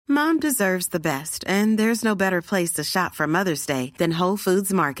Mom deserves the best, and there's no better place to shop for Mother's Day than Whole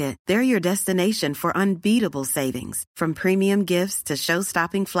Foods Market. They're your destination for unbeatable savings, from premium gifts to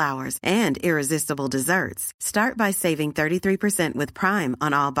show-stopping flowers and irresistible desserts. Start by saving 33% with Prime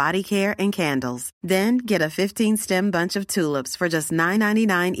on all body care and candles. Then get a 15-stem bunch of tulips for just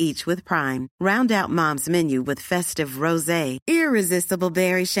 $9.99 each with Prime. Round out Mom's menu with festive rosé, irresistible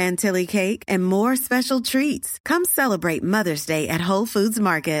berry chantilly cake, and more special treats. Come celebrate Mother's Day at Whole Foods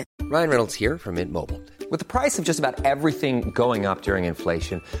Market. Ryan Reynolds here from Mint Mobile. With the price of just about everything going up during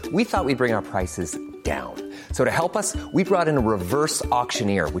inflation, we thought we'd bring our prices down. So to help us, we brought in a reverse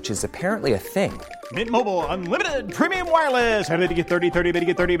auctioneer, which is apparently a thing. Mint Mobile Unlimited Premium Wireless. How to get 30, 30, bit to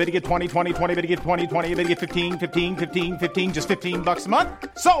get 30, bit to get 20, 20, 20, bit to get 20, 20, bit to get 15, 15, 15, 15, just $15 a month?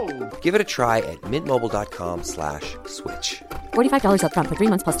 Sold! Give it a try at mintmobile.com/switch. $45 up front for 3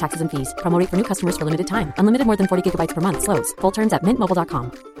 months plus taxes and fees. Promo rate for new customers for limited time. Unlimited more than 40 gigabytes per month. Slows full terms at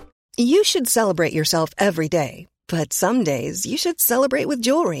mintmobile.com. You should celebrate yourself every day, but some days you should celebrate with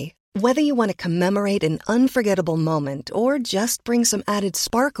jewelry. Whether you want to commemorate an unforgettable moment or just bring some added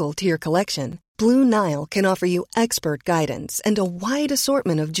sparkle to your collection, Blue Nile can offer you expert guidance and a wide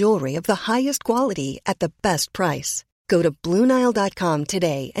assortment of jewelry of the highest quality at the best price. Go to BlueNile.com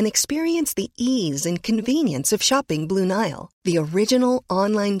today and experience the ease and convenience of shopping Blue Nile, the original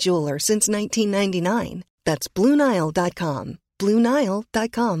online jeweler since 1999. That's BlueNile.com.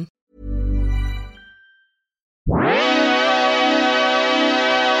 BlueNile.com.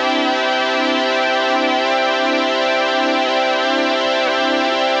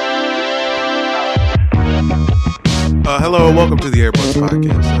 Hello and welcome to the Airbuds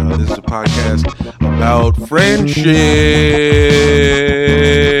Podcast. This is a podcast about friendship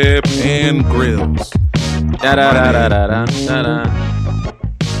and grills.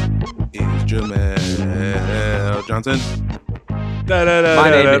 Is Jamel Johnson.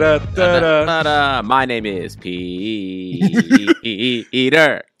 My name is Peter.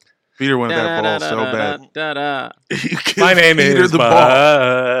 Peter wanted that ball so bad. My name is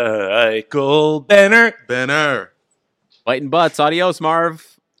Michael Benner. Biting butts. Adios,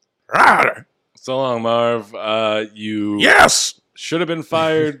 Marv. So long, Marv. You should have been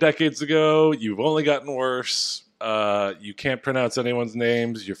fired decades ago. You've only gotten worse. You can't pronounce anyone's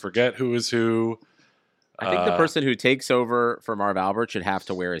names. You forget who is who. I think the person who takes over for Marv Albert should have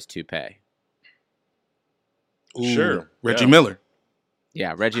to wear his toupee. Ooh, sure. Reggie Miller.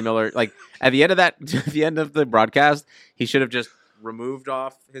 Yeah, Reggie Miller. Like at the end of the broadcast, he should have just removed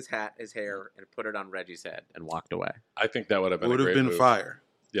off his hat, his hair, and put it on Reggie's head and walked away. I think that would have been a great move. fire.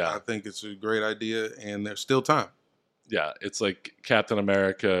 Yeah. I think it's a great idea, and there's still time. Yeah, it's like Captain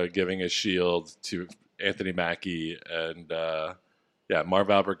America giving his shield to Anthony Mackie, and Marv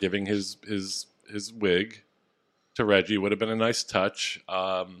Albert giving his wig to Reggie would have been a nice touch.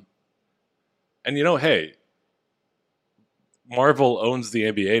 And hey, Marvel owns the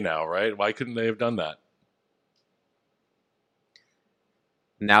NBA now, right? Why couldn't they have done that?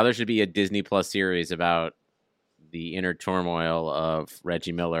 Now there should be a Disney Plus series about the inner turmoil of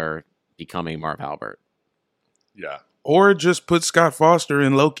Reggie Miller becoming Marv Albert. Yeah. Or just put Scott Foster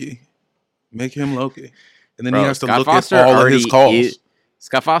in Loki. Make him Loki. And then he has to Scott look Foster at all of his calls.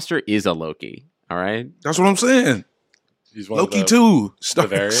 Scott Foster is a Loki. All right. That's what I'm saying. He's one Loki of too.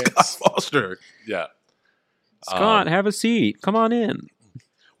 Scott Foster. Yeah. Scott, have a seat. Come on in.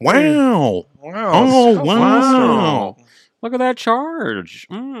 Wow. Wow. Oh, wow. Look at that charge.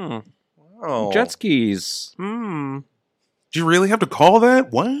 Wow. Jet skis. Did you really have to call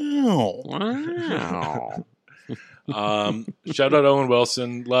that? Wow. Wow. Shout out Owen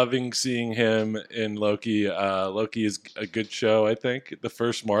Wilson. Loving seeing him in Loki. Loki is a good show, I think. The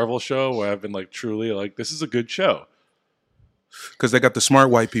first Marvel show where I've been like truly like, this is a good show. Because they got the smart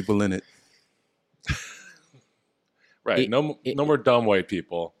white people in it. Right. No more dumb white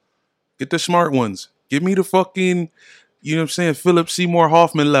people. Get the smart ones. Give me the fucking, you know what I'm saying, Philip Seymour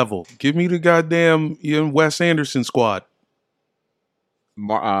Hoffman level. Give me the goddamn Wes Anderson squad.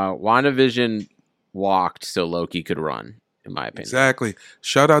 WandaVision walked so Loki could run, in my opinion. Exactly.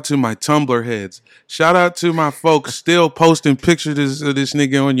 Shout out to my Tumblr heads. Shout out to my folks still posting pictures of this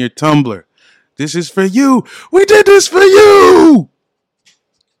nigga on your Tumblr. This is for you. We did this for you.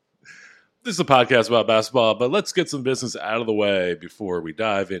 This is a podcast about basketball, but let's get some business out of the way before we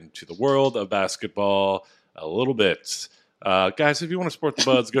dive into the world of basketball a little bit. Guys, if you want to support the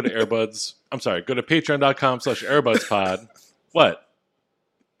buds, go to Airbuds. I'm sorry, go to patreon.com/airbudspod. What?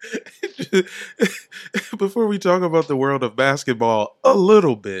 Before we talk about the world of basketball a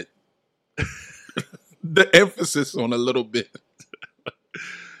little bit, the emphasis on a little bit.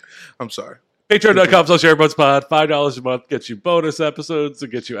 I'm sorry. Patreon.com/AirbudsPod. $5 a month gets you bonus episodes. It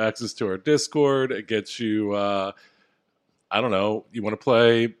gets you access to our Discord. It gets you, I don't know, you want to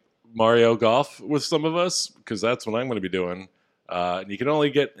play Mario Golf with some of us? Because that's what I'm going to be doing. And you can only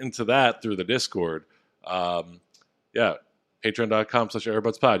get into that through the Discord. Yeah,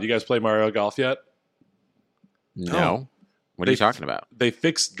 Patreon.com/AirbudsPod. You guys play Mario Golf yet? No. What are you talking about? They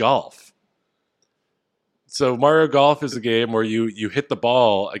fixed golf. So Mario Golf is a game where you hit the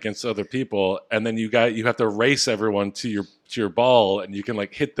ball against other people, and then you have to race everyone to your ball, and you can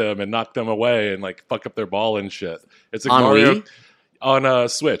like hit them and knock them away and like fuck up their ball and shit. It's like on Mario Wii? On a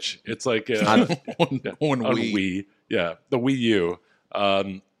Switch. It's like on Wii. Wii. Yeah, the Wii U.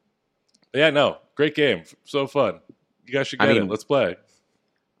 Yeah, no, great game, so fun. You guys should get it. Let's play.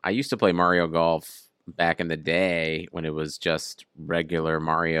 I used to play Mario Golf back in the day when it was just regular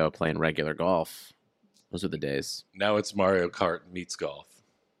Mario playing regular golf. Those are the days. Now it's Mario Kart meets golf.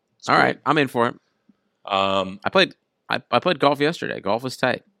 All right, I'm in for it. I played golf yesterday. Golf was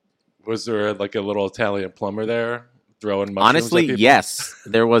tight. Was there like a little Italian plumber there throwing mushrooms Honestly, at people? yes.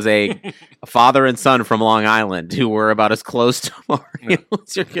 There was a father and son from Long Island who were about as close to Mario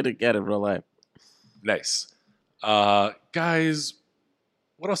as you're going to get in real life. Nice. Guys,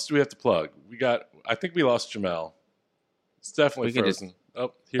 what else do we have to plug? I think we lost Jamel. It's definitely frozen. Here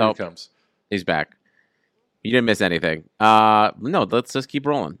he comes. He's back. You didn't miss anything. No, let's just keep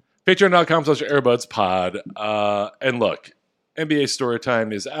rolling. Patreon.com/AirbudsPod. And look, NBA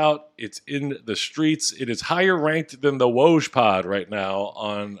Storytime is out. It's in the streets. It is higher ranked than the Woj Pod right now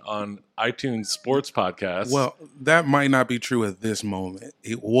on iTunes Sports Podcast. Well, that might not be true at this moment.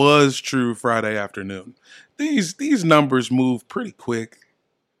 It was true Friday afternoon. These numbers move pretty quick.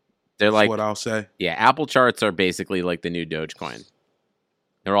 They're like what I'll say. Yeah, Apple charts are basically like the new Dogecoin.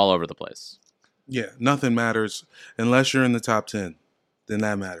 They're all over the place. Yeah, nothing matters unless you're in the top 10. Then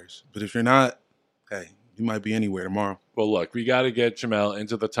that matters. But if you're not, hey, you might be anywhere tomorrow. Well, look, we got to get Jamel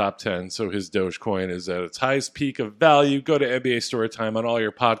into the top 10 so his Dogecoin is at its highest peak of value. Go to NBA Storytime on all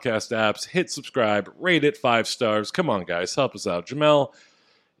your podcast apps. Hit subscribe. Rate it 5 stars. Come on, guys. Help us out. Jamel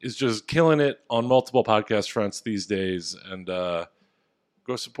is just killing it on multiple podcast fronts these days. And go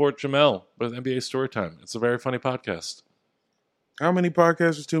support Jamel with NBA Storytime. It's a very funny podcast. How many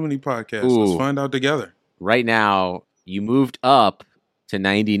podcasts is too many podcasts? Ooh. Let's find out together. Right now, you moved up to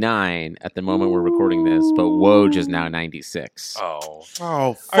 99 at the moment we're recording this, but Woj is now 96. Oh, fuck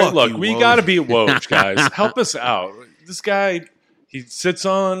all right, look, you, we Woj. got to beat Woj, guys. Help us out. This guy, he sits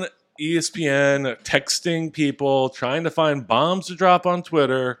on ESPN texting people, trying to find bombs to drop on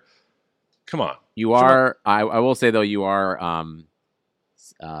Twitter. Come on. You are, I will say, though, you are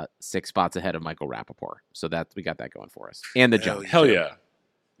 6 spots ahead of Michael Rappaport. So we got that going for us. And the jump. Hell yeah.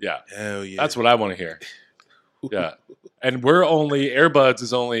 Yeah. Hell yeah. That's what I want to hear. Yeah. And Airbuds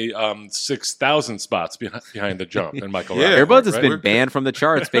is only 6,000 spots behind the jump. And Michael Yeah. Rappaport, Airbuds has right? been banned from the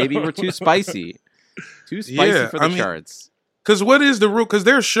charts, baby. We're too spicy. Too spicy for the charts. Because what is the rule? Because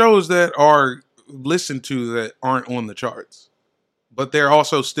there are shows that are listened to that aren't on the charts, but they're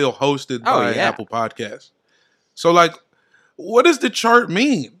also still hosted by Apple Podcasts. So, like, what does the chart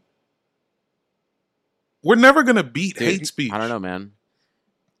mean? We're never going to beat hate speech. I don't know, man.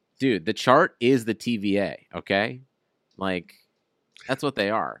 Dude, the chart is the TVA, okay? Like, that's what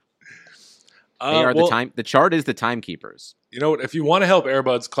they are. They are the time. The chart is the timekeepers. You know what? If you want to help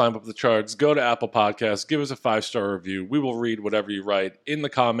Airbuds climb up the charts, go to Apple Podcasts, give us a 5-star review. We will read whatever you write in the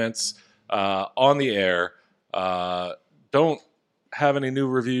comments on the air. Don't have any new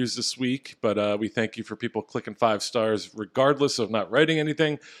reviews this week, but we thank you for people clicking 5 stars regardless of not writing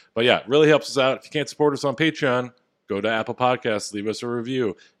anything. But yeah, it really helps us out. If you can't support us on Patreon, go to Apple Podcasts, leave us a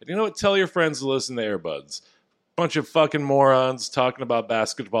review. And you know what? Tell your friends to listen to Airbuds. Bunch of fucking morons talking about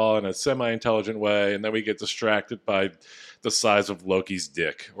basketball in a semi-intelligent way, and then we get distracted by the size of Loki's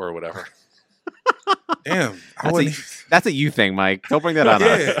dick or whatever. Damn. That's a you thing, Mike. Don't bring that on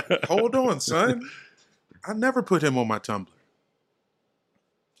us. Yeah, hold on, son. I never put him on my Tumblr.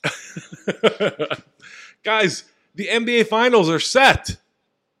 Guys, the NBA Finals are set.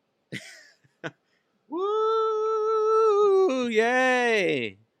 Woo!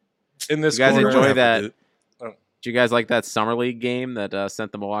 Yay! In this You guys corner. enjoy that? Did you guys like that summer league game that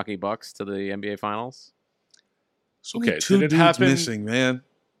sent the Milwaukee Bucks to the NBA Finals? Okay, Two did it dudes happen? missing, man.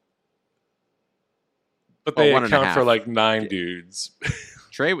 But they one and a account for half. like 9 dudes.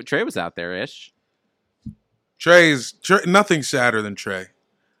 Trey was out there ish. Trey, nothing sadder than Trey.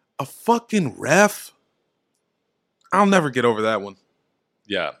 A fucking ref. I'll never get over that one.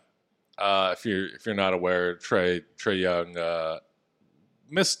 Yeah. If you're not aware, Trey Young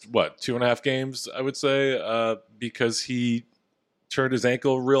missed 2.5 games, I would say, because he turned his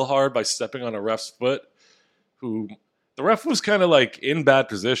ankle real hard by stepping on a ref's foot. Who the ref was kind of like in bad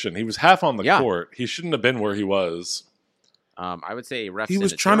position. He was half on the court. He shouldn't have been where he was. I would say refs. He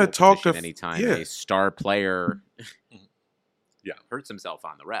was trying to talk to anytime a star player hurts himself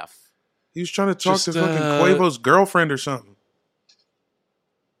on the ref. He was trying to talk to fucking Quavo's girlfriend or something.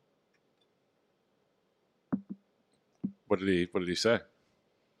 What did he say?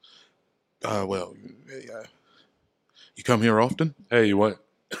 Well, you come here often? Hey, you want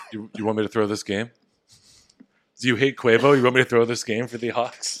me to throw this game? Do you hate Quavo? You want me to throw this game for the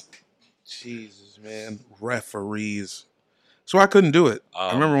Hawks? Jesus, man. Referees. So I couldn't do it.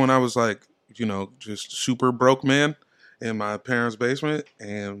 I remember when I was like, just super broke man in my parents' basement,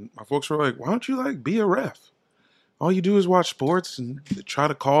 and my folks were like, why don't you like be a ref? All you do is watch sports and try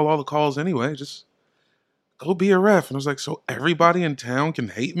to call all the calls anyway. Just go be a ref. And I was like, so everybody in town can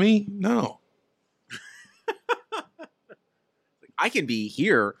hate me? No. I can be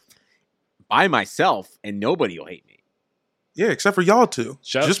here by myself and nobody will hate me. Yeah, except for y'all two.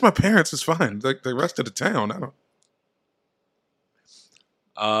 Just my parents is fine. Like the rest of the town, I don't.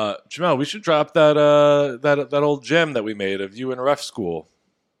 Jamel, we should drop that old gem that we made of you in ref school.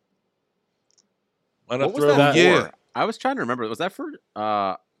 Why not throw that? Yeah, I was trying to remember. Was that for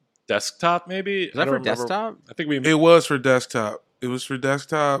desktop? Maybe was that for desktop? I think it was for desktop. It was for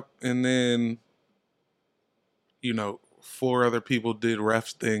desktop, and then 4 other people did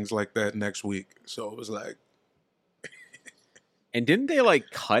refs things like that next week. So it was like, and didn't they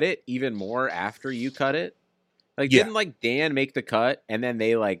like cut it even more after you cut it? Like, didn't like Dan make the cut and then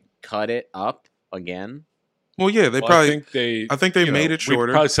they like cut it up again? Well, yeah, they probably. I think they made it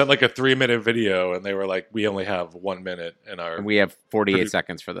shorter. We probably sent like a 3-minute video, and they were like, "We only have 1 minute in our. And we have 48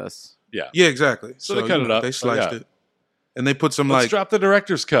 seconds for this." Yeah, yeah, exactly. So they cut it up. They sliced it, and they put some Let's drop the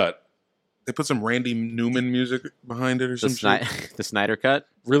director's cut. They put some Randy Newman music behind it or some shit. The Snyder cut.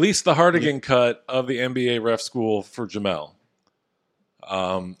 Release the Hardigan cut of the NBA ref school for Jamel.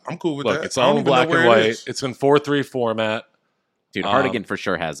 I'm cool with that. Look, it's all in black and white. It's in 4:3 format. Dude, Hardigan for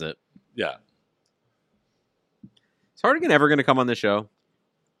sure has it. Yeah. Is Hardigan ever going to come on the show?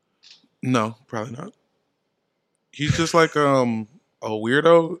 No, probably not. He's just like a weirdo. You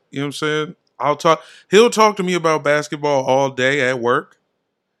know what I'm saying? He'll talk to me about basketball all day at work,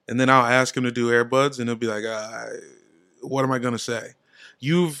 and then I'll ask him to do Airbuds, and he'll be like, "What am I going to say?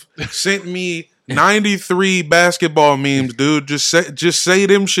 You've sent me 93 basketball memes, dude. Just say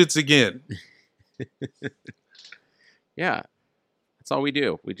them shits again." Yeah, that's all we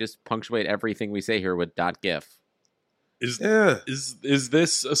do. We just punctuate everything we say here with .gif. Is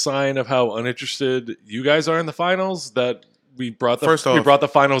this a sign of how uninterested you guys are in the finals? That we brought the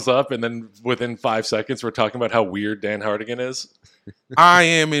finals up, and then within 5 seconds we're talking about how weird Dan Hardigan is. I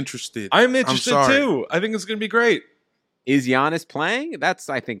am interested. I'm interested too. I think it's going to be great. Is Giannis playing? That's,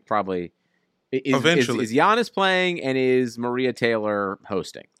 I think, probably. Eventually. Is Giannis playing, and is Maria Taylor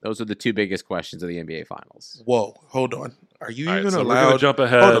hosting? Those are the 2 biggest questions of the NBA Finals. Whoa, hold on. Are you All even right, so allowed? We're going to jump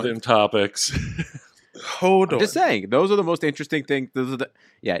ahead in topics. Hold on. I'm just saying, those are the most interesting things.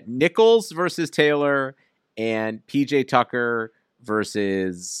 Nichols versus Taylor, and PJ Tucker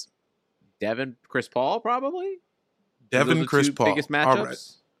versus Devin Chris Paul, probably. Devin Chris Paul. Biggest matchups. All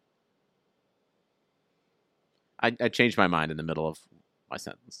right. I changed my mind in the middle of my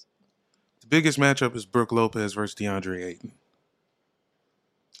sentence. The biggest matchup is Brook Lopez versus DeAndre Ayton.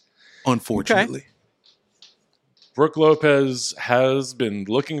 Unfortunately. Okay. Brook Lopez has been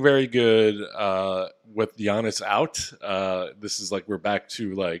looking very good with Giannis out. This is like we're back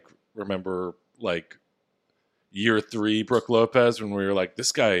to remember year 3 Brook Lopez when we were like,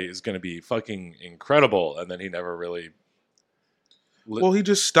 this guy is going to be fucking incredible, and then he never really. Well, he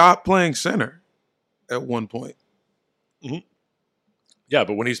just stopped playing center at one point. Mm-hmm. Yeah,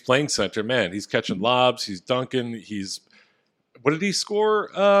 but when he's playing center, man, he's catching lobs, he's dunking, what did he score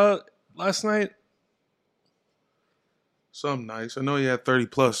last night? Something nice. I know he had 30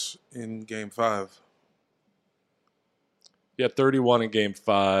 plus in Game 5. He had 31 in Game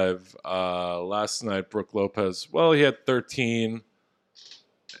 5. Last night, Brook Lopez, he had 13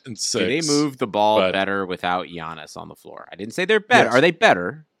 and 6. They move the ball better without Giannis on the floor. I didn't say they're better. Yes. Are they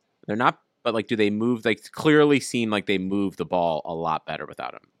better? They're not. But do they move? Clearly seem like they move the ball a lot better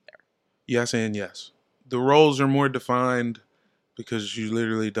without him there. Yes and yes. The roles are more defined because you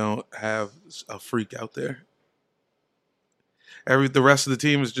literally don't have a freak out there. The rest of the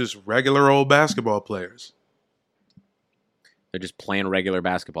team is just regular old basketball players. They're just playing regular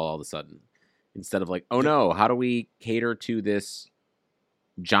basketball all of a sudden. Instead of oh no, how do we cater to this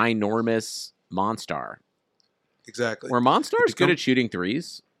ginormous Monstar? Exactly. Were Monstars good at shooting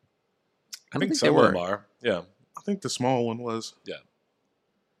threes? I think some of them are. Yeah. I think the small one was. Yeah.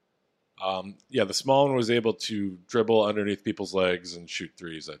 The small one was able to dribble underneath people's legs and shoot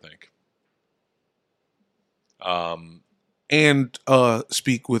threes, I think. And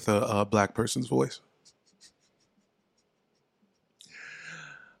speak with a black person's voice.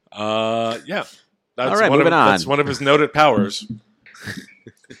 Yeah. All right, moving on. That's one of his noted powers.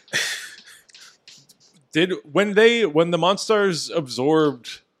 When the Monstars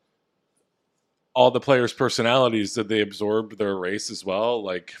absorbed all the players' personalities, did they absorb their race as well?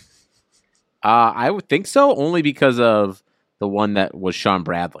 Like, I would think so, only because of the one that was Sean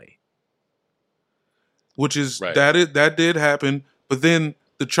Bradley. Which is right. that did happen, but then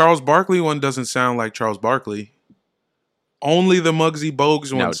the Charles Barkley one doesn't sound like Charles Barkley. Only the Muggsy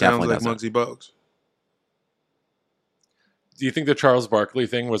Bogues one sounds like Muggsy Bogues. Do you think the Charles Barkley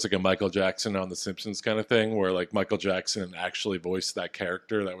thing was like a Michael Jackson on The Simpsons kind of thing, where like Michael Jackson actually voiced that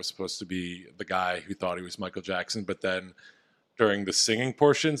character that was supposed to be the guy who thought he was Michael Jackson, but then during the singing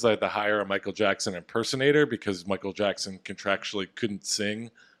portions, they had to hire a Michael Jackson impersonator because Michael Jackson contractually couldn't sing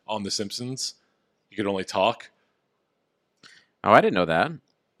on The Simpsons. He could only talk. Oh, I didn't know that.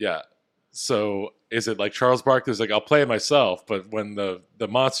 Yeah. So is it like Charles Barkley's like, I'll play it myself, but when the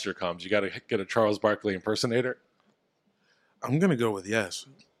monster comes, you got to get a Charles Barkley impersonator? I'm going to go with yes.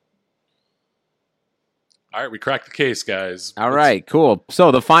 All right, we cracked the case, guys. All right, cool.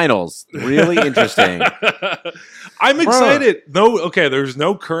 So the finals, really interesting. I'm excited. There's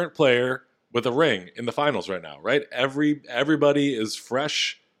no current player with a ring in the finals right now, right? Everybody is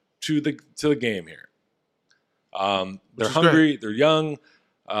fresh to the game here. They're hungry, they're young.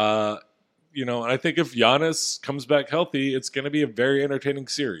 And I think if Giannis comes back healthy, it's going to be a very entertaining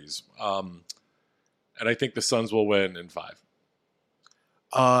series. And I think the Suns will win in 5.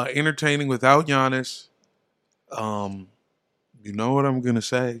 Entertaining without Giannis. You know what I'm going to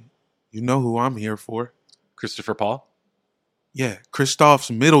say. You know who I'm here for. Christopher Paul? Yeah, Kristaps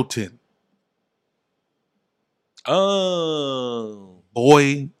Middleton. Oh.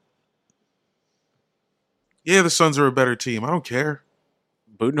 Boy. Yeah, the Suns are a better team. I don't care.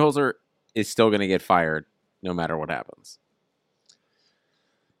 Budenholzer is still going to get fired no matter what happens.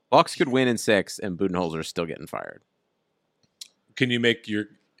 Bucks could win in 6, and Budenholzer is still getting fired. Can you make your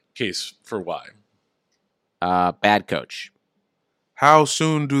case for why? Bad coach. How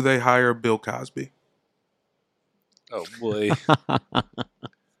soon do they hire Bill Cosby? Oh, boy.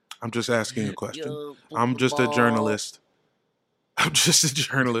 I'm just asking a question. I'm just a journalist. I'm just a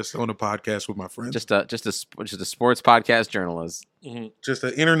journalist on a podcast with my friends. Just a sports podcast journalist. Mm-hmm. Just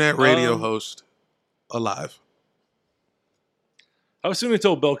an internet radio host alive. How soon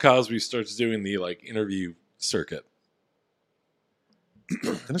until Bill Cosby starts doing the interview circuit?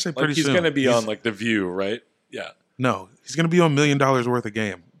 I'm gonna say pretty soon. He's gonna be on The View, right? Yeah. No, he's gonna be on $1 Million Worth of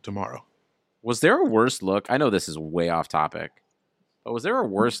Game tomorrow. Was there a worse look? I know this is way off topic, but was there a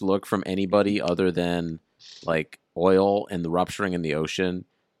worse look from anybody other than oil and the rupturing in the ocean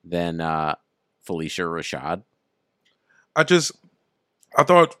than Phylicia Rashad? I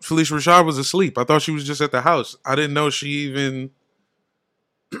thought Phylicia Rashad was asleep. I thought she was just at the house. I didn't know she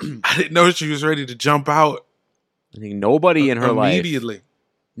was ready to jump out. I think nobody in her immediately.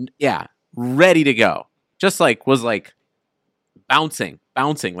 Yeah, ready to go. Just was bouncing,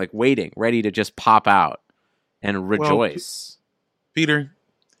 waiting, ready to just pop out and rejoice. Well, Peter,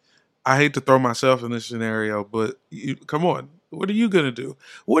 I hate to throw myself in this scenario, but come on. What are you going to do?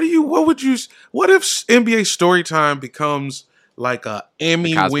 What if NBA Storytime becomes like a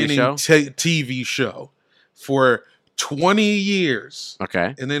Emmy-winning TV show for 20 years?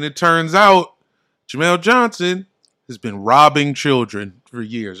 Okay. And then it turns out Jamel Johnson has been robbing children for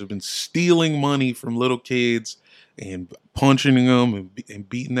years. Has been stealing money from little kids and punching them and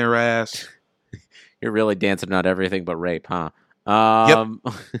beating their ass. You're really dancing on everything but rape, huh? Yep.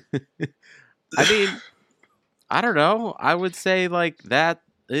 I mean, I don't know. I would say that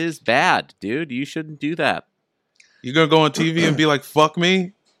is bad, dude. You shouldn't do that. You're going to go on TV and be like, fuck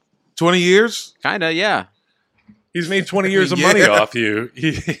me? 20 years? Kind of, yeah. He's made 20 years of money off you.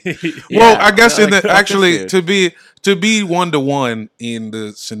 Well, I guess actually to be 1-to-1 in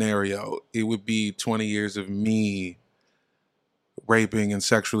the scenario, it would be 20 years of me raping and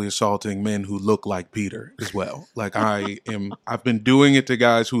sexually assaulting men who look like Peter as well. I've been doing it to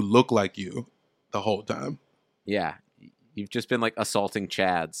guys who look like you the whole time. Yeah. You've just been assaulting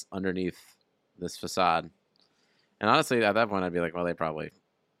Chads underneath this facade. And honestly, at that point, I'd be like, well, they probably...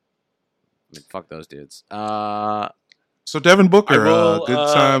 fuck those dudes. So Devin Booker,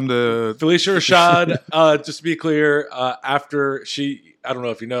 good time to... Phylicia Rashad, just to be clear, after she... I don't know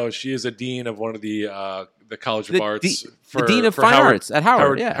if you know, she is a dean of one of the College of Arts. The Dean of Fine Arts at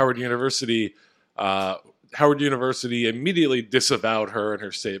Howard. Howard University. Howard University immediately disavowed her and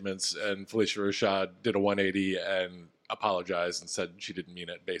her statements, and Phylicia Rashad did a 180 and apologized and said she didn't mean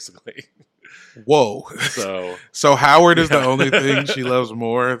it, basically. Whoa. So Howard is the only thing she loves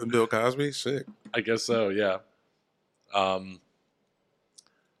more than Bill Cosby? Sick. I guess so, yeah. How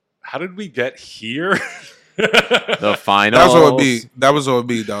did we get here? The finals. That was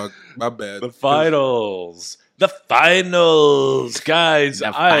OB, dog. My bad. The finals. The finals, guys.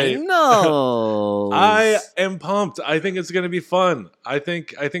 I am pumped. I think it's going to be fun. I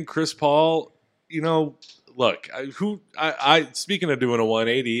think Chris Paul, look, speaking of doing a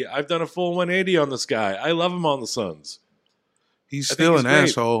 180, I've done a full 180 on this guy. I love him on the Suns. He's still an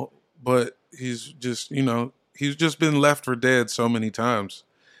asshole, but he's just, he's just been left for dead so many times.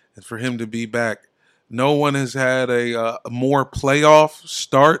 And for him to be back, no one has had a more playoff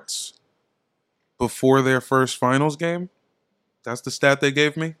starts before their first finals game. That's the stat they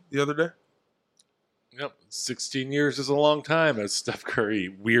gave me the other day. Yep, 16 years is a long time, as Steph Curry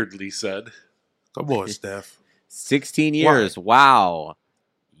weirdly said. Come on, Steph. 16 years. What? Wow.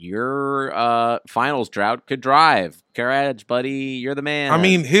 Your finals drought could drive. Courage, buddy. You're the man. I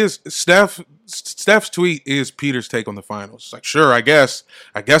mean, Steph's tweet is Peter's take on the finals. It's like, sure, I guess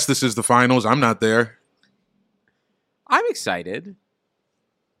this is the finals. I'm not there. I'm excited.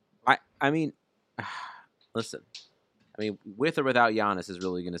 I mean, listen. I mean, with or without Giannis is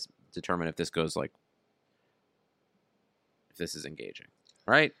really going to determine if this goes if this is engaging,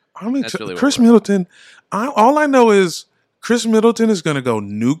 right? I mean, Chris Middleton. All I know is Chris Middleton is going to go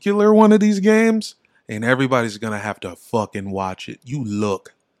nuclear one of these games, and everybody's going to have to fucking watch it. You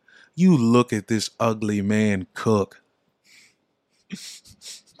look at this ugly man cook.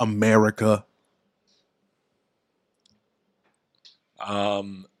 America.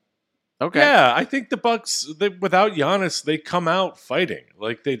 Okay. Yeah, I think the Bucks, without Giannis, they come out fighting.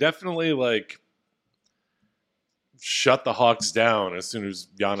 They definitely shut the Hawks down as soon as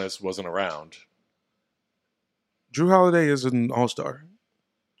Giannis wasn't around. Drew Holiday is an all-star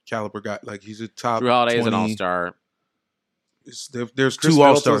caliber guy. He's a top. Drew Holiday 20. is an all-star. There's Chris two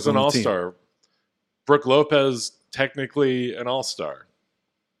all-stars on an the all-star. team. Brooke Lopez, technically an all-star.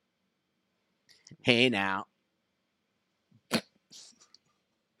 Hey now.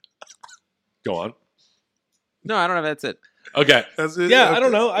 Go on. No, I don't know. That's it. Okay. That's it. Yeah, okay. I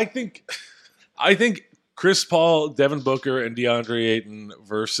don't know. I think Chris Paul, Devin Booker, and DeAndre Ayton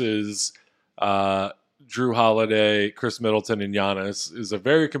versus Drew Holiday, Chris Middleton, and Giannis is a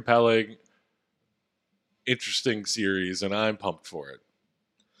very compelling, interesting series, and I'm pumped for it.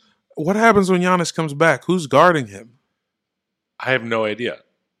 What happens when Giannis comes back? Who's guarding him? I have no idea.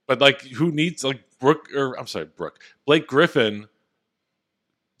 But who needs Blake Griffin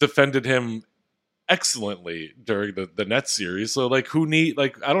defended him excellently during the Nets series. So I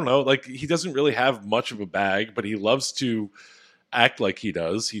don't know, he doesn't really have much of a bag, but he loves to act like he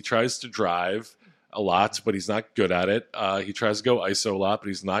does. He tries to drive a lot, but he's not good at it. He tries to go ISO a lot, but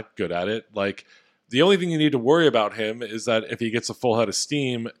he's not good at it. The only thing you need to worry about him is that if he gets a full head of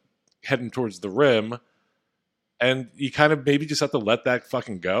steam heading towards the rim, and you kind of maybe just have to let that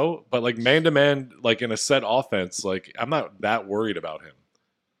fucking go. But man-to-man, in a set offense, I'm not that worried about him.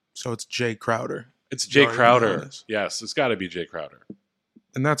 So it's Jay Crowder. It's Jay Crowder. Yes, it's got to be Jay Crowder.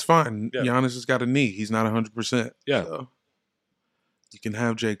 And that's fine. Yeah. Giannis has got a knee. He's not 100%. Yeah. So you can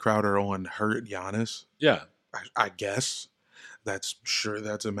have Jay Crowder on hurt Giannis. Yeah. I guess. That's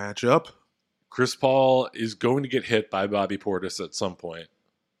a matchup. Chris Paul is going to get hit by Bobby Portis at some point.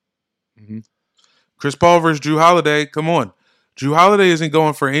 Mm-hmm. Chris Paul versus Drew Holiday. Come on. Drew Holiday isn't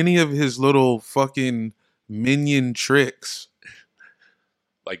going for any of his little fucking minion tricks.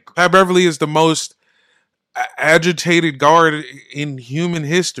 Pat Beverly is the most agitated guard in human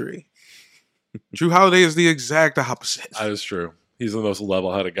history. Drew Holiday is the exact opposite. That is true. He's the most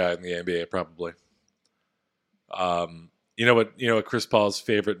level-headed guy in the NBA, probably. You know what Chris Paul's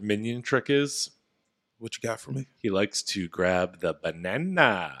favorite minion trick is? What you got for me? He likes to grab the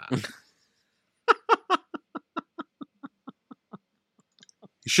banana.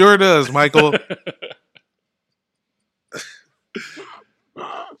 He sure does, Michael.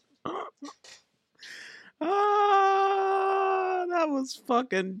 That was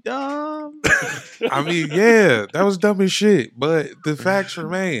fucking dumb. I mean, yeah, that was dumb as shit. But the facts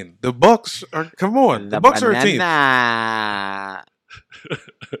remain. The Bucks are. Come on, the Bucks are a team.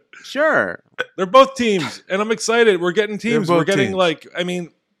 Sure, they're both teams, and I'm excited. We're getting teams. We're getting teams.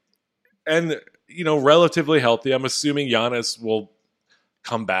 Relatively healthy. I'm assuming Giannis will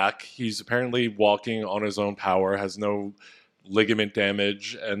come back. He's apparently walking on his own power. Has no ligament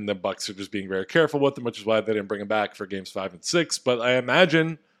damage, and the Bucks are just being very careful with him, which is why they didn't bring him back for games 5 and 6. But I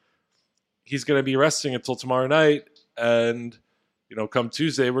imagine he's going to be resting until tomorrow night. And, come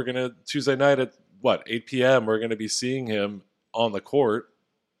Tuesday night at 8 p.m., we're going to be seeing him on the court.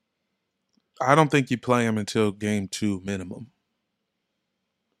 I don't think you play him until game 2 minimum.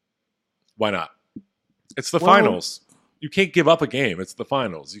 Why not? It's the finals. You can't give up a game. It's the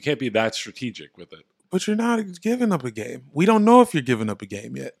finals. You can't be that strategic with it. But you're not giving up a game. We don't know if you're giving up a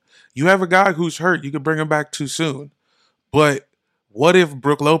game yet. You have a guy who's hurt. You could bring him back too soon. But what if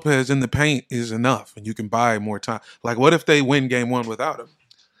Brook Lopez in the paint is enough and you can buy more time? Like, what if they win game 1 without him?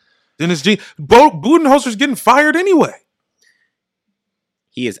 Then it's Budenholzer's getting fired anyway.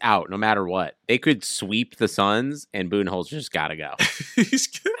 He is out no matter what. They could sweep the Suns and Budenholzer's got to go. He's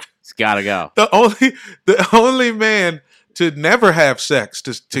got to go. The only man to never have sex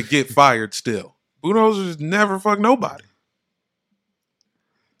to get fired still. Budenholzer's never fucked nobody.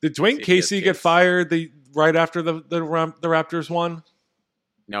 Did Dwayne Casey get fired right after the Raptors won?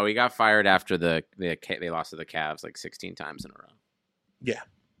 No, he got fired after they lost to the Cavs like 16 times in a row. Yeah.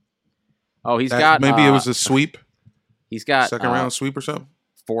 Oh, he's got maybe it was a sweep. He's got second round sweep or something.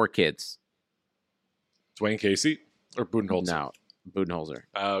 4 kids. Dwayne Casey or Budenholzer? No, Budenholzer.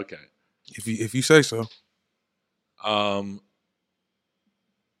 Okay. If you say so.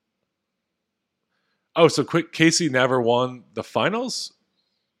 So Casey never won the finals?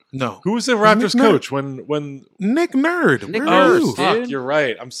 No. Who was the Raptors coach when Nick Nerd? Nick Nurse, fuck, you're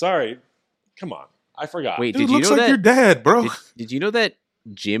right. I'm sorry. Come on. I forgot. Wait, Dude, did you looks know like that your dad, bro? Did you know that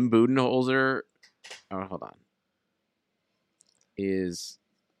Jim Budenholzer hold on. Is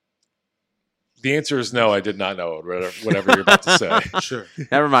the answer is no, I did not know whatever you're about to say. Sure.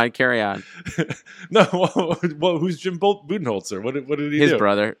 Never mind, carry on. No, who's Jim Budenholzer? What did he do? His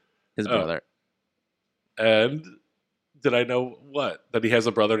brother. His brother. And did I know what? That he has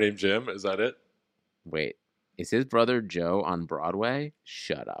a brother named Jim? Is that it? Wait. Is his brother Joe on Broadway?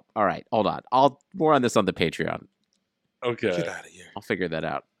 Shut up. All right, hold on. More on this on the Patreon. Okay. Get out of here. I'll figure that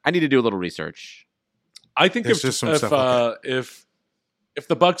out. I need to do a little research. I think if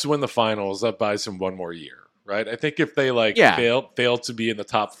the Bucks win the finals, that buys him one more year, right? I think if they fail to be in the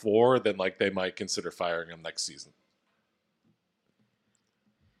top 4, then they might consider firing him next season.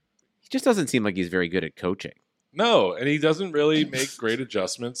 He just doesn't seem like he's very good at coaching. No, and he doesn't really make great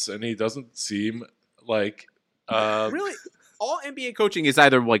adjustments, and he doesn't seem like really. All NBA coaching is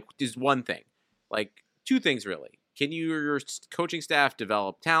either is one thing, 2 things really. Can your coaching staff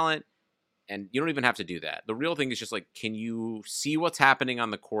develop talent? And you don't even have to do that. The real thing is just can you see what's happening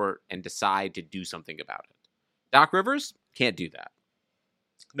on the court and decide to do something about it? Doc Rivers can't do that.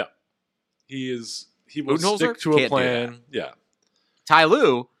 No, he will stick to a plan. Yeah, Ty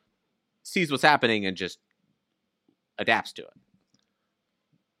Lue sees what's happening and just adapts to it.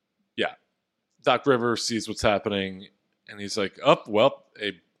 Yeah, Doc Rivers sees what's happening and he's like, a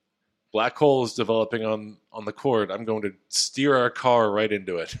black hole is developing on the court. I'm going to steer our car right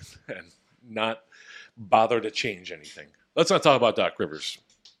into it and not bother to change anything. Let's not talk about Doc Rivers.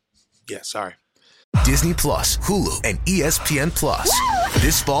 Yeah, sorry. Disney Plus, Hulu, and ESPN Plus.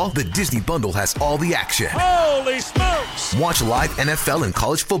 This fall, the Disney Bundle has all the action. Holy smokes! Watch live NFL and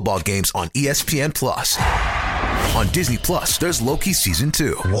college football games on ESPN Plus. On Disney Plus, there's Loki Season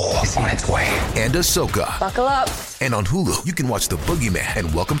 2. It's on its way. And Ahsoka. Buckle up. And on Hulu, you can watch The Boogeyman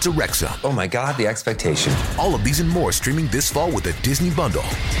and Welcome to Wrexham. Oh my God, the expectation. All of these and more streaming this fall with the Disney Bundle.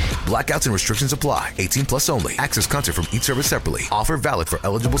 Blackouts and restrictions apply. 18 plus only. Access content from each service separately. Offer valid for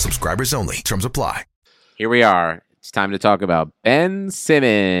eligible subscribers only. Terms apply. Here we are. It's time to talk about Ben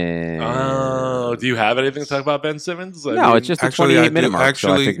Simmons. Oh, do you have anything to talk about Ben Simmons? It's just a 28-minute mark,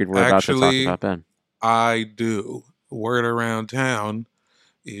 so I figured we're about to talk about Ben. I do. Word around town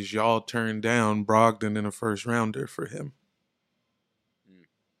is y'all turned down Brogdon in a first rounder for him.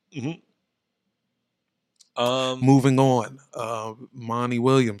 Mm-hmm. Moving on. Monty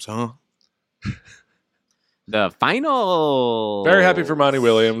Williams, huh? The final. Very happy for Monty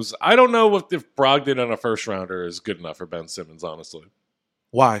Williams. I don't know if Brogdon on a first rounder is good enough for Ben Simmons, honestly.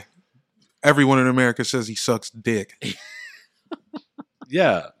 Why? Everyone in America says he sucks dick.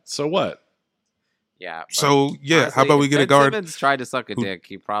 Yeah, so what? Yeah. So, yeah, honestly, how about we get a guard? If Simmons tried to suck a dick,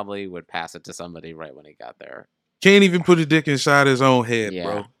 he probably would pass it to somebody right when he got there. Can't even put a dick inside his own head,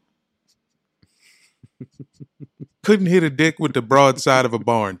 bro. Couldn't hit a dick with the broadside of a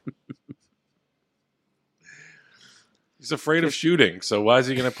barn. He's afraid of shooting, so why is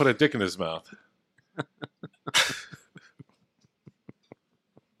he going to put a dick in his mouth?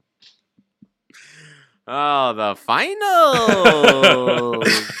 Oh, the final.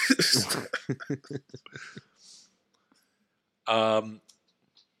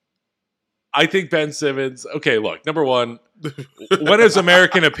 I think Ben Simmons. Okay, look. Number one, when has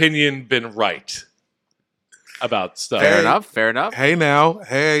American opinion been right about stuff? Fair enough. Hey, now,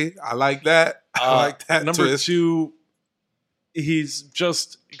 I like that. I like that. Number twist. two, he's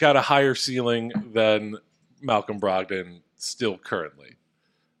just got a higher ceiling than Malcolm Brogdon still currently.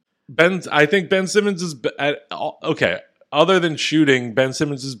 I think Ben Simmons is okay. Other than shooting, Ben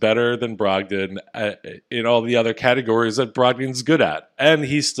Simmons is better than Brogdon in all the other categories that Brogdon's good at. And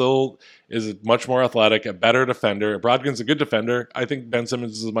he still is much more athletic, a better defender. Brogdon's a good defender. I think Ben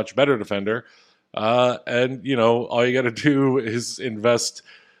Simmons is a much better defender. And, all you got to do is invest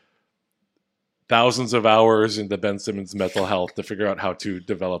thousands of hours into Ben Simmons' mental health to figure out how to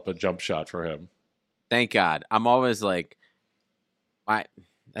develop a jump shot for him. Thank God. I'm always like,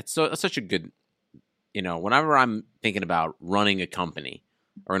 that's such a good... whenever I'm thinking about running a company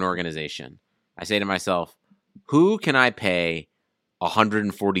or an organization, I say to myself, who can I pay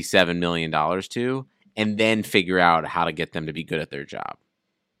 $147 million to and then figure out how to get them to be good at their job?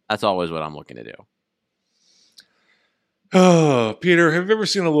 That's always what I'm looking to do. Oh, Peter, have you ever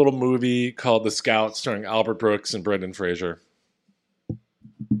seen a little movie called The Scout starring Albert Brooks and Brendan Fraser?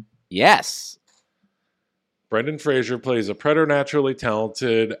 Yes. Brendan Fraser plays a preternaturally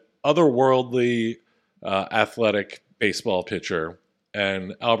talented, otherworldly, athletic baseball pitcher,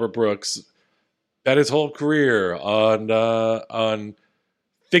 and Albert Brooks bet his whole career on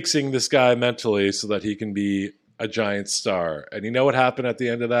fixing this guy mentally so that he can be a giant star. And you know what happened at the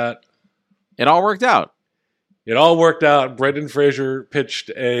end of that? It all worked out. It all worked out. Brendan Fraser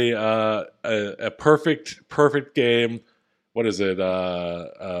pitched a perfect game. What is it?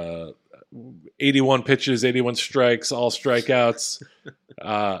 81 pitches, 81 strikes, all strikeouts.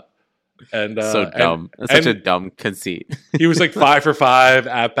 So dumb. That's such a dumb conceit. He was like 5 for 5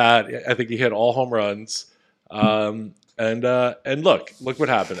 at bat. I think he hit all home runs. And look what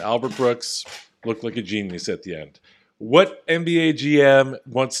happened. Albert Brooks looked like a genius at the end. What NBA GM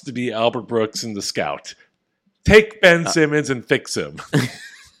wants to be Albert Brooks in The Scout? Take Ben Simmons and fix him.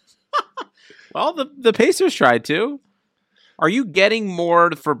 Well, the Pacers tried to. Are you getting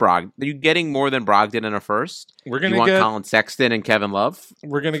more for Brogdon? Are you getting more than Brogdon in a first? We're gonna want get Colin Sexton and Kevin Love.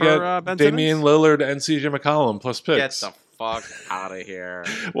 We're gonna get Damian Lillard and CJ McCollum plus picks. Get the fuck out of here.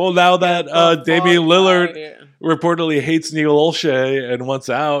 Well, now that Damian Lillard reportedly hates Neil Olshey and wants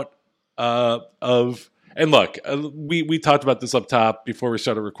out of. And look, we talked about this up top before we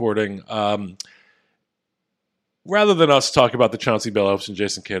started recording. Rather than us talk about the Chauncey Billups and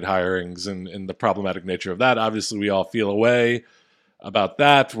Jason Kidd hirings and the problematic nature of that, obviously we all feel a way about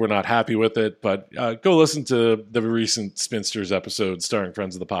that. We're not happy with it, but go listen to the recent Spinsters episode starring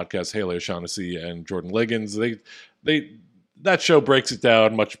friends of the podcast, Haley O'Shaughnessy and Jordan Liggins. That show breaks it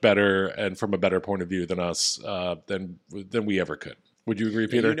down much better and from a better point of view than us than we ever could. Would you agree,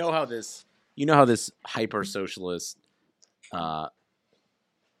 Peter? You know how this hyper socialist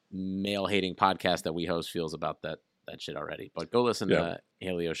male-hating podcast that we host feels about that shit already. But go listen to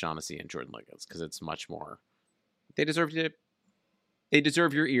Haley O'Shaughnessy and Jordan Liggins because it's much more. They deserve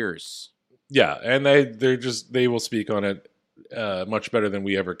your ears. Yeah, and they will speak on it much better than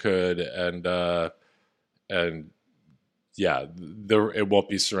we ever could, and yeah, it won't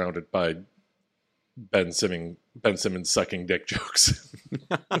be surrounded by Ben Simmons sucking dick jokes.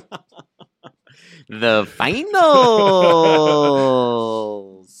 The finals.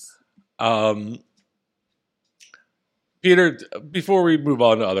 Peter, before we move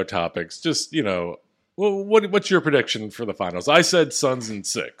on to other topics, just what's your prediction for the finals? I said Suns in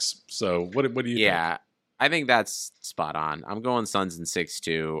 6. So what do you think? Yeah, I think that's spot on. I'm going Suns in 6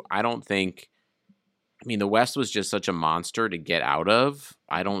 too. I don't think. I mean, the West was just such a monster to get out of.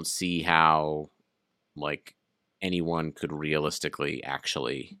 I don't see how anyone could realistically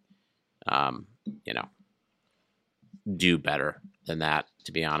actually do better than that,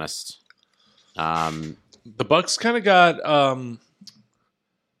 to be honest. The Bucks kind of got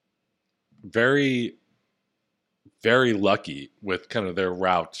very, very lucky with kind of their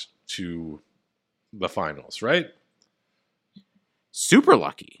route to the finals, right? Super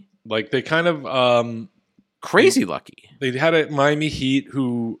lucky. They kind of crazy lucky. They had a Miami Heat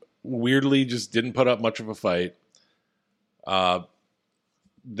who weirdly just didn't put up much of a fight.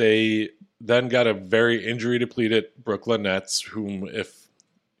 They then got a very injury-depleted Brooklyn Nets, whom, if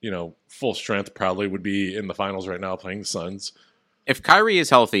full strength, probably would be in the finals right now playing the Suns. If Kyrie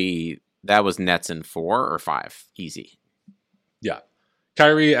is healthy, that was Nets in 4 or 5. Easy. Yeah.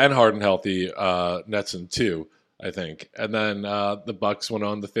 Kyrie and Harden healthy, Nets in 2, I think. And then the Bucks went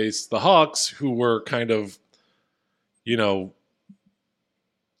on to face the Hawks, who were kind of,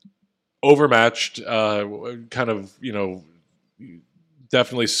 overmatched,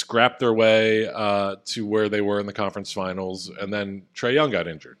 definitely scrapped their way to where they were in the conference finals, and then Trae Young got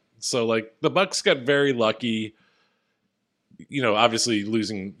injured. So, like, the Bucks got very lucky. You know, obviously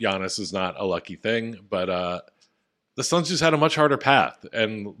losing Giannis is not a lucky thing, but the Suns just had a much harder path,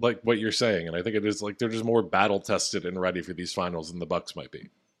 and like what you're saying, and I think it is like they're just more battle tested and ready for these finals than the Bucks might be.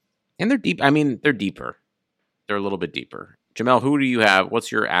 And they're deep. I mean, they're deeper. They're a little bit deeper. Jamel, who do you have?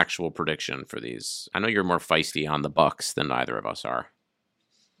 What's your actual prediction for these? I know you're more feisty on the Bucks than either of us are.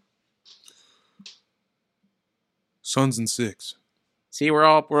 Suns in 6. See, we're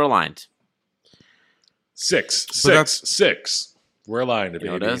aligned. 6. We're aligned, baby.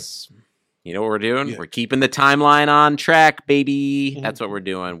 You know what we're doing? Yeah. We're keeping the timeline on track, baby. That's what we're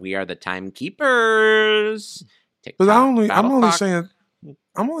doing. We are the timekeepers. But I'm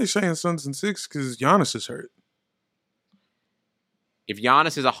only saying Suns in 6 because Giannis is hurt. If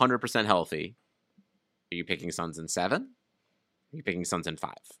Giannis is 100% healthy, are you picking Suns in 7? Are you picking Suns in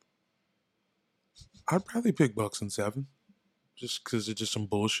 5? I'd probably pick Bucks in 7. Just because it's just some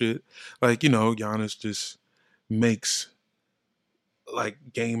bullshit. Like, you know, Giannis just makes like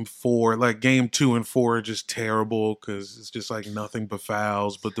game 2 and 4 are just terrible because it's just like nothing but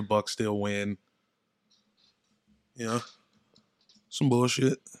fouls, but the Bucks still win. You know, some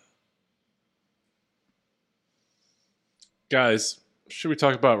bullshit. Guys, should we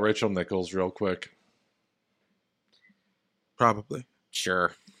talk about Rachel Nichols real quick? Probably.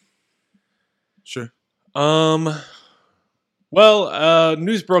 Sure. Well,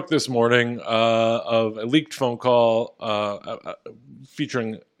 news broke this morning of a leaked phone call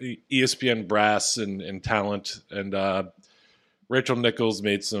featuring ESPN brass and talent, and Rachel Nichols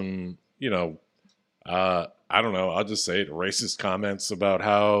made some, I don't know, I'll just say it, racist comments about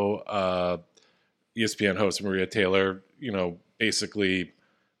how ESPN host Maria Taylor, basically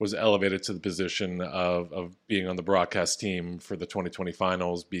was elevated to the position of being on the broadcast team for the 2020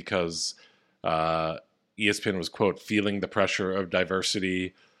 finals because ESPN was, quote, feeling the pressure of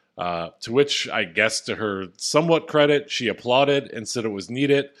diversity, to which I guess to her somewhat credit, she applauded and said it was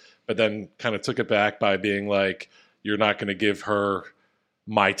needed, but then kind of took it back by being like, you're not going to give her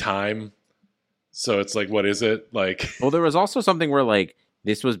my time. So it's like, what is it? Like, well, there was also something where like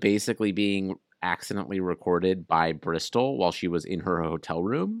this was basically being accidentally recorded by Bristol while she was in her hotel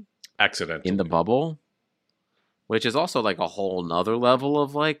room. Accidentally. In the bubble. Which is also like a whole nother level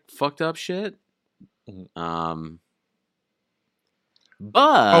of like fucked up shit. Mm-hmm.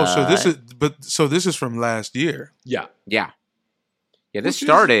 But so this is from last year. Yeah. This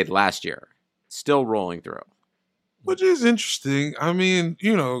started last year. Still rolling through. Which is interesting. I mean,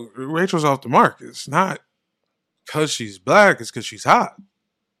 Rachel's off the mark. It's not because she's black. It's because she's hot.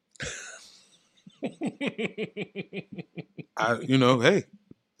 Hey, I've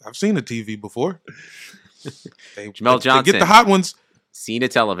seen the TV before. Jamel Johnson. They get the hot ones. Seen a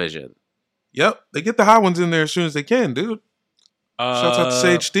television. Yep. They get the hot ones in there as soon as they can, dude. Shouts out to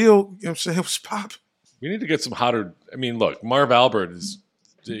Sage Steele. You know what I'm saying? It was pop. We need to get some hotter. I mean, look, Marv Albert has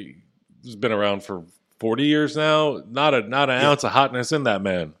been around for 40 years now. Not an ounce of hotness in that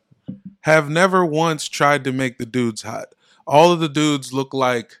man. Have never once tried to make the dudes hot. All of the dudes look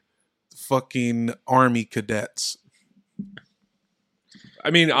like fucking army cadets.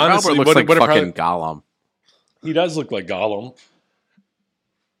 I mean, honestly, Albert looks like fucking Gollum. He does look like Gollum.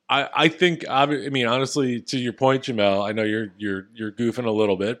 I think. I mean, honestly, to your point, Jamel, I know you're goofing a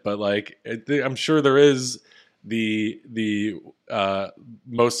little bit, but like, I'm sure there is the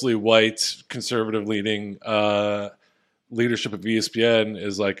mostly white conservative leaning leadership of ESPN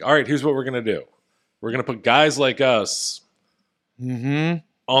is like, all right, here's what we're gonna do. We're gonna put guys like us on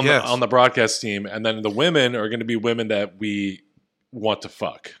the broadcast team, and then the women are gonna be women that we want to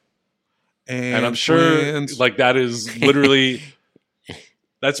fuck. And I'm sure like that is literally.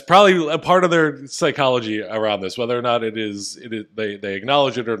 That's probably a part of their psychology around this, whether or not it is they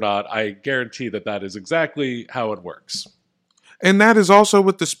acknowledge it or not. I guarantee that is exactly how it works. And that is also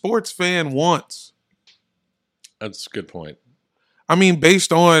what the sports fan wants. That's a good point. I mean,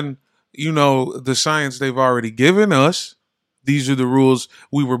 based on, the science they've already given us, these are the rules.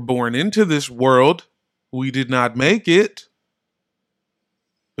 We were born into this world. We did not make it.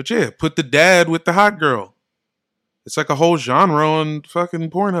 But yeah, put the dad with the hot girl. It's like a whole genre on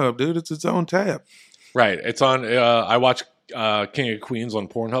fucking Pornhub, dude. It's its own tab. Right. It's on. I watch King of Queens on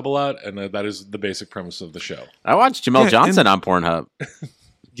Pornhub a lot, and that is the basic premise of the show. I watched Jamel Johnson on Pornhub.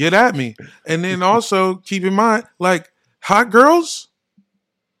 Get at me. And then also keep in mind, like, hot girls,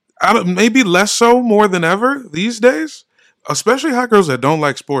 maybe less so more than ever these days, especially hot girls that don't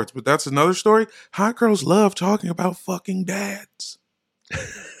like sports, but that's another story. Hot girls love talking about fucking dads.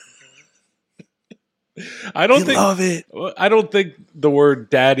 I don't love it. I don't think the word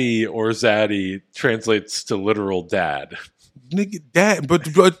daddy or zaddy translates to literal dad. Nigga, dad,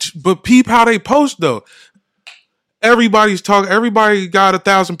 but peep how they post though. Everybody's talking. Everybody got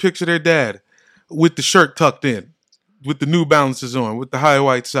 1,000 pics of their dad with the shirt tucked in, with the New Balances on, with the high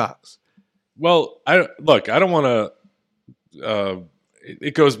white socks. Well, I don't want to.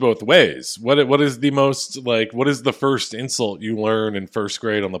 It goes both ways. What is the most like? What is the first insult you learn in first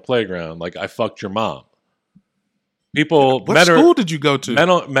grade on the playground? Like, I fucked your mom. People. What school did you go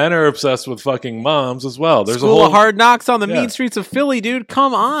to? Men are obsessed with fucking moms as well. There's School of Hard Knocks on the mean streets of Philly, dude.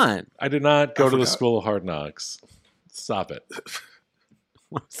 Come on. I did not go to the School of Hard Knocks. Stop it.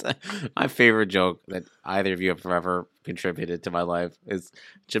 My favorite joke that either of you have ever contributed to my life is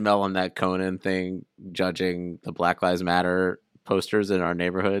Jamel on that Conan thing judging the Black Lives Matter posters in our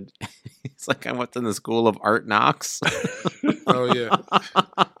neighborhood. It's like, I went to the School of Art Knocks. Oh, yeah.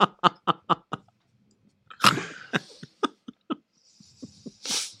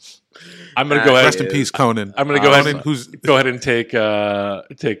 I'm gonna go ahead. Rest in peace, Conan. I'm gonna go ahead and take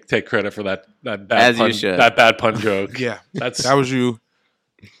credit for that bad pun joke. Yeah, that was you.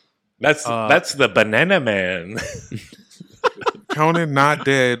 That's the Banana Man. Conan not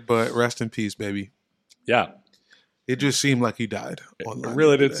dead, but rest in peace, baby. Yeah, it just seemed like he died. It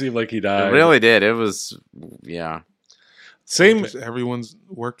really did seem like he died. It really did. It was Same. Everyone's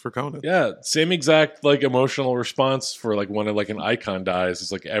worked for Conan. Yeah, same exact like emotional response for like when like an icon dies.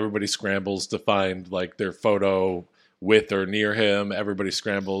 It's like everybody scrambles to find like their photo with or near him. Everybody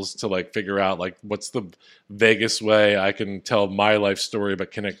scrambles to like figure out like what's the vaguest way I can tell my life story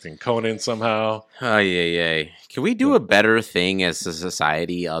but connecting Conan somehow. Oh yeah. Can we do a better thing as a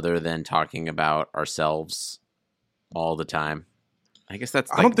society other than talking about ourselves all the time? I guess that's.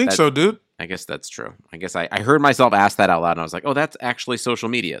 I don't think so, dude. I guess that's true. I guess I heard myself ask that out loud, and I was like, "Oh, that's actually social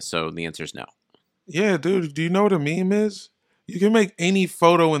media." So the answer is no. Yeah, dude. Do you know what a meme is? You can make any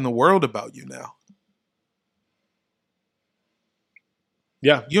photo in the world about you now.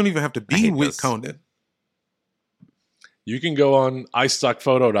 Yeah, you don't even have to be with Conan. You can go on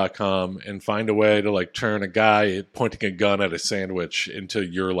iStuckPhoto.com and find a way to like turn a guy pointing a gun at a sandwich into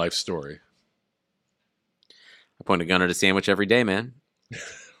your life story. I point a gun at a sandwich every day, man.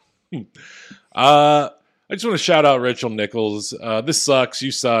 I just want to shout out Rachel Nichols. This sucks.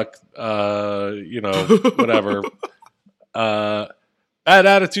 You suck. Whatever. Bad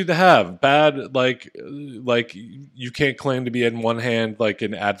attitude to have. Bad, like you can't claim to be in one hand like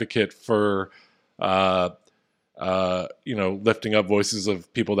an advocate for, lifting up voices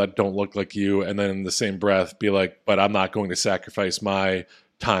of people that don't look like you, and then in the same breath be like, but I'm not going to sacrifice my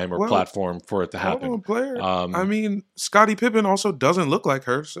time or platform for it to happen. Hold on, player. I mean, Scottie Pippen also doesn't look like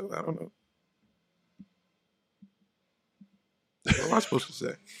her, so I don't know. What am I supposed to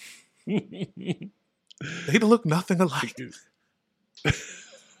say? They look nothing alike.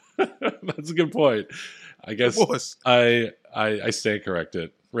 That's a good point. I guess I stand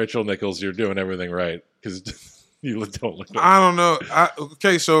corrected. Rachel Nichols, you're doing everything right because you don't look like I don't know.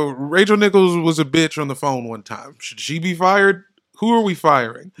 Okay, so Rachel Nichols was a bitch on the phone one time. Should she be fired? Who are we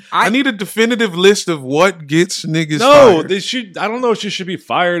firing? I need a definitive list of what gets niggas fired. They should. I don't know if she should be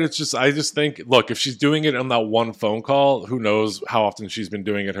fired. It's just, I just think, look, if she's doing it on that one phone call, who knows how often she's been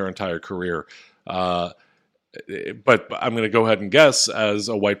doing it her entire career. But I'm going to go ahead and guess, as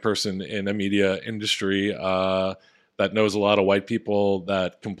a white person in a media industry that knows a lot of white people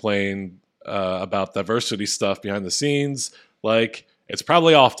that complain about diversity stuff behind the scenes, like, it's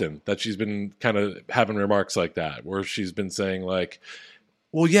probably often that she's been kind of having remarks like that, where she's been saying like,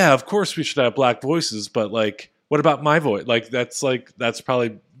 well, yeah, of course we should have black voices, but like, what about my voice? That's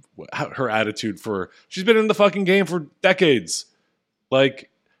probably her attitude for, she's been in the fucking game for decades. Like,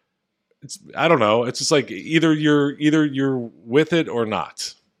 I don't know. It's just like, either you're with it or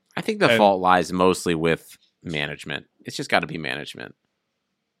not. I think the fault lies mostly with management. It's just got to be management.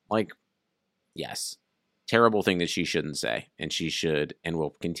 Like, yes. Terrible thing that she shouldn't say, and she should and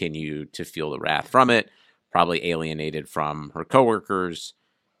will continue to feel the wrath from it, probably alienated from her coworkers,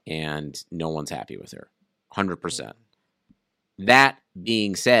 and no one's happy with her. 100%. That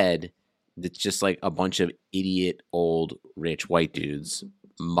being said, it's just like a bunch of idiot, old, rich white dudes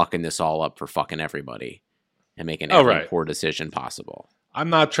mucking this all up for fucking everybody and making every poor decision possible. I'm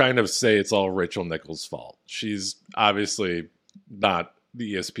not trying to say it's all Rachel Nichols' fault. She's obviously not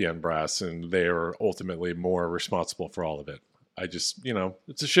the ESPN brass, and they are ultimately more responsible for all of it. I just,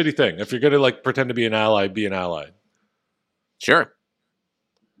 it's a shitty thing. If you're going to like pretend to be an ally, be an ally. Sure.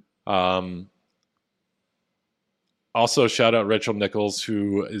 Also, shout out Rachel Nichols,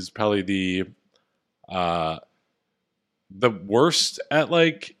 who is probably the worst at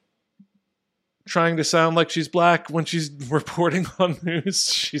like trying to sound like she's black when she's reporting on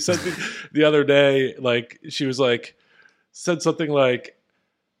news. She said the other day, like, she was like, said something like,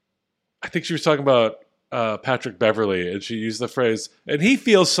 I think she was talking about Patrick Beverly, and she used the phrase, and he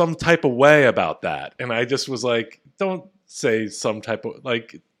feels some type of way about that. And I just was like, don't say some type of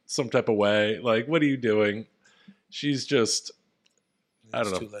way. Like, what are you doing? She's just, I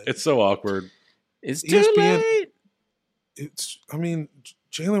don't know. It's so awkward. It's too late.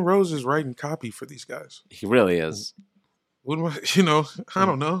 Jalen Rose is writing copy for these guys. He really is. I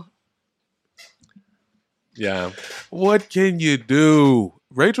don't know. Yeah. What can you do?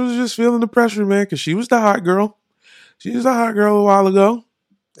 Rachel's just feeling the pressure, man, because she was the hot girl. She was the hot girl a while ago,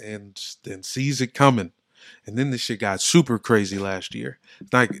 and then sees it coming. And then this shit got super crazy last year.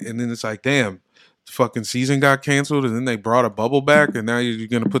 And then it's like, damn, the fucking season got canceled, and then they brought a bubble back, and now you're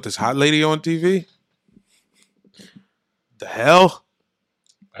going to put this hot lady on TV? The hell?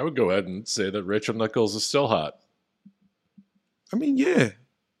 I would go ahead and say that Rachel Nichols is still hot. I mean, yeah.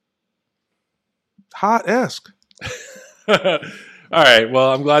 Hot-esque. All right.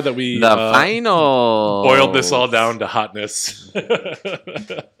 Well, I'm glad that we final boiled this all down to hotness.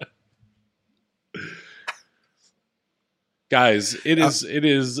 Guys, it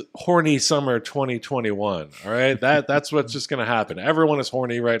is horny summer 2021. All right, that's what's just going to happen. Everyone is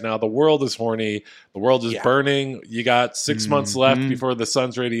horny right now. The world is horny. The world is burning. You got 6 months left before the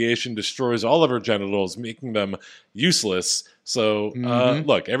sun's radiation destroys all of our genitals, making them useless. So,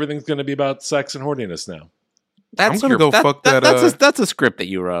 look, everything's going to be about sex and horniness now. I'm gonna go fuck that. That's a script that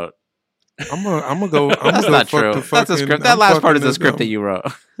you wrote. I'm gonna go. That's not true. That's a script. That last part is a script that you wrote.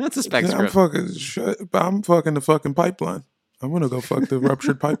 That's a spec script. I'm fucking the fucking pipeline. I'm gonna go fuck the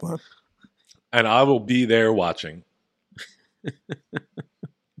ruptured pipeline. And I will be there watching.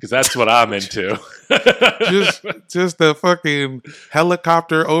 Because that's what I'm into. just the fucking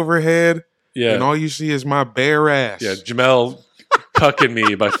helicopter overhead. Yeah. And all you see is my bare ass. Yeah, Jamel cucking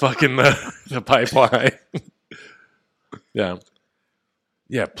me by fucking the pipeline. Yeah.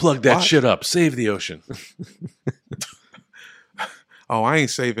 Yeah, plug that shit up. Save the ocean. Oh, I ain't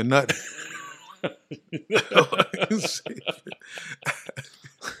saving nothing.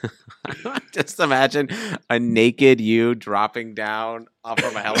 Just imagine a naked you dropping down off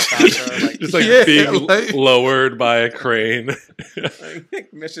of a helicopter. Just being lowered by a crane.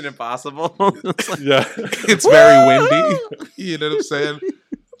 Like Mission Impossible. Yeah. It's very windy. You know what I'm saying?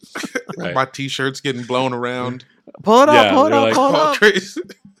 Right. My t-shirt's getting blown around. Pull it up.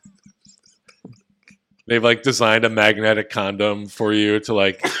 They've designed a magnetic condom for you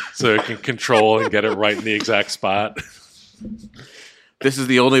to so it can control and get it right in the exact spot. This is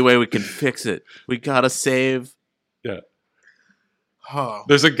the only way we can fix it. We gotta save. Yeah. Huh.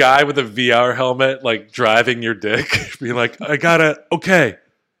 There's a guy with a VR helmet driving your dick, being like, I gotta, okay.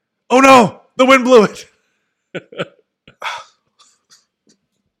 Oh no, the wind blew it.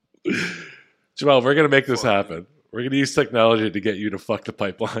 Jamal, we're gonna make this happen. We're gonna use technology to get you to fuck the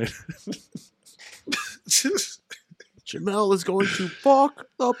pipeline. Jamel is going to fuck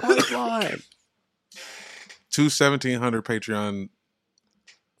the pipeline. 1,700 Patreon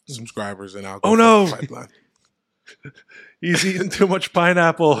subscribers, and I'll go oh no, the pipeline. He's eating too much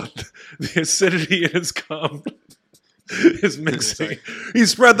pineapple. The acidity in his cum is mixing. He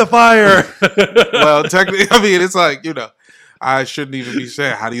spread the fire. Well, technically, it's I shouldn't even be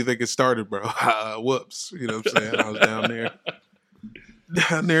saying, how do you think it started, bro? Whoops. You know what I'm saying? I was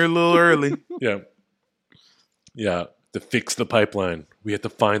down there a little early. Yeah. Yeah. To fix the pipeline, we have to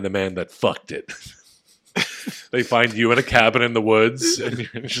find the man that fucked it. They find you in a cabin in the woods, and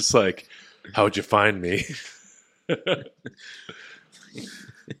you're just like, how'd you find me?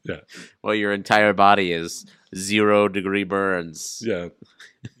 Yeah. Well, your entire body is 0-degree burns. Yeah.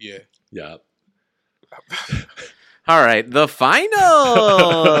 Yeah. Yeah. All right, the finals.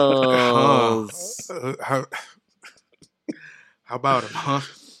 How about him, huh?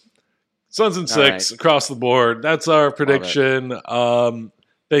 Suns and 6 across the board. That's our prediction.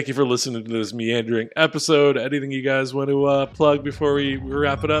 Thank you for listening to this meandering episode. Anything you guys want to plug before we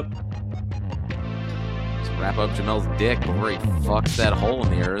wrap it up? Just wrap up Jamel's dick before he fucks that hole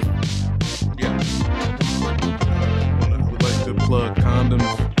in the earth. Yeah. I would like to plug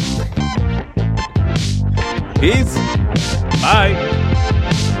condoms. Peace. Bye.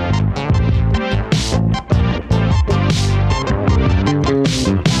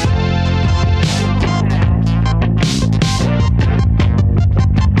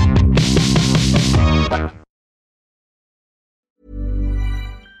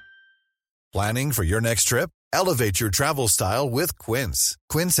 Planning for your next trip? Elevate your travel style with Quince.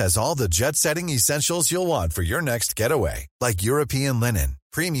 Quince has all the jet-setting essentials you'll want for your next getaway, like European linen,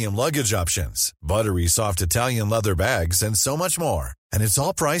 premium luggage options, buttery soft Italian leather bags, and so much more. And it's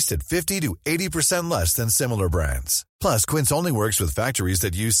all priced at 50 to 80% less than similar brands. Plus, Quince only works with factories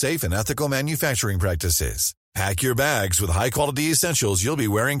that use safe and ethical manufacturing practices. Pack your bags with high-quality essentials you'll be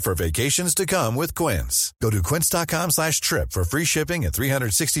wearing for vacations to come with Quince. Go to quince.com/trip for free shipping and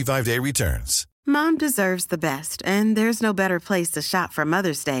 365-day returns. Mom deserves the best, and there's no better place to shop for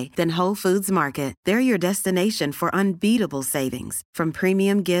Mother's Day than Whole Foods Market. They're your destination for unbeatable savings, from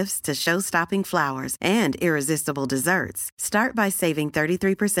premium gifts to show-stopping flowers and irresistible desserts. Start by saving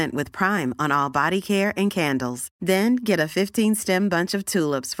 33% with Prime on all body care and candles. Then get a 15-stem bunch of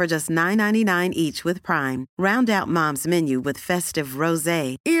tulips for just $9.99 each with Prime. Round out Mom's menu with festive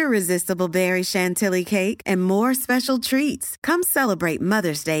rosé, irresistible berry chantilly cake, and more special treats. Come celebrate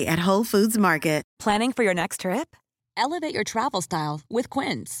Mother's Day at Whole Foods Market. Planning for your next trip? Elevate your travel style with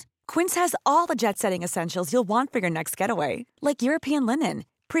Quince. Quince has all the jet-setting essentials you'll want for your next getaway, like European linen,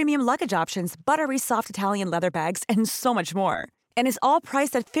 premium luggage options, buttery soft Italian leather bags, and so much more. And is all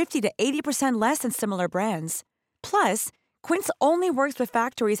priced at 50 to 80% less than similar brands. Plus, Quince only works with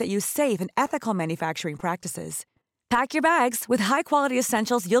factories that use safe and ethical manufacturing practices. Pack your bags with high-quality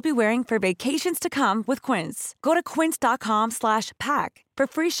essentials you'll be wearing for vacations to come with Quince. Go to quince.com/pack for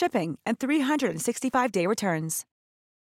free shipping and 365-day returns.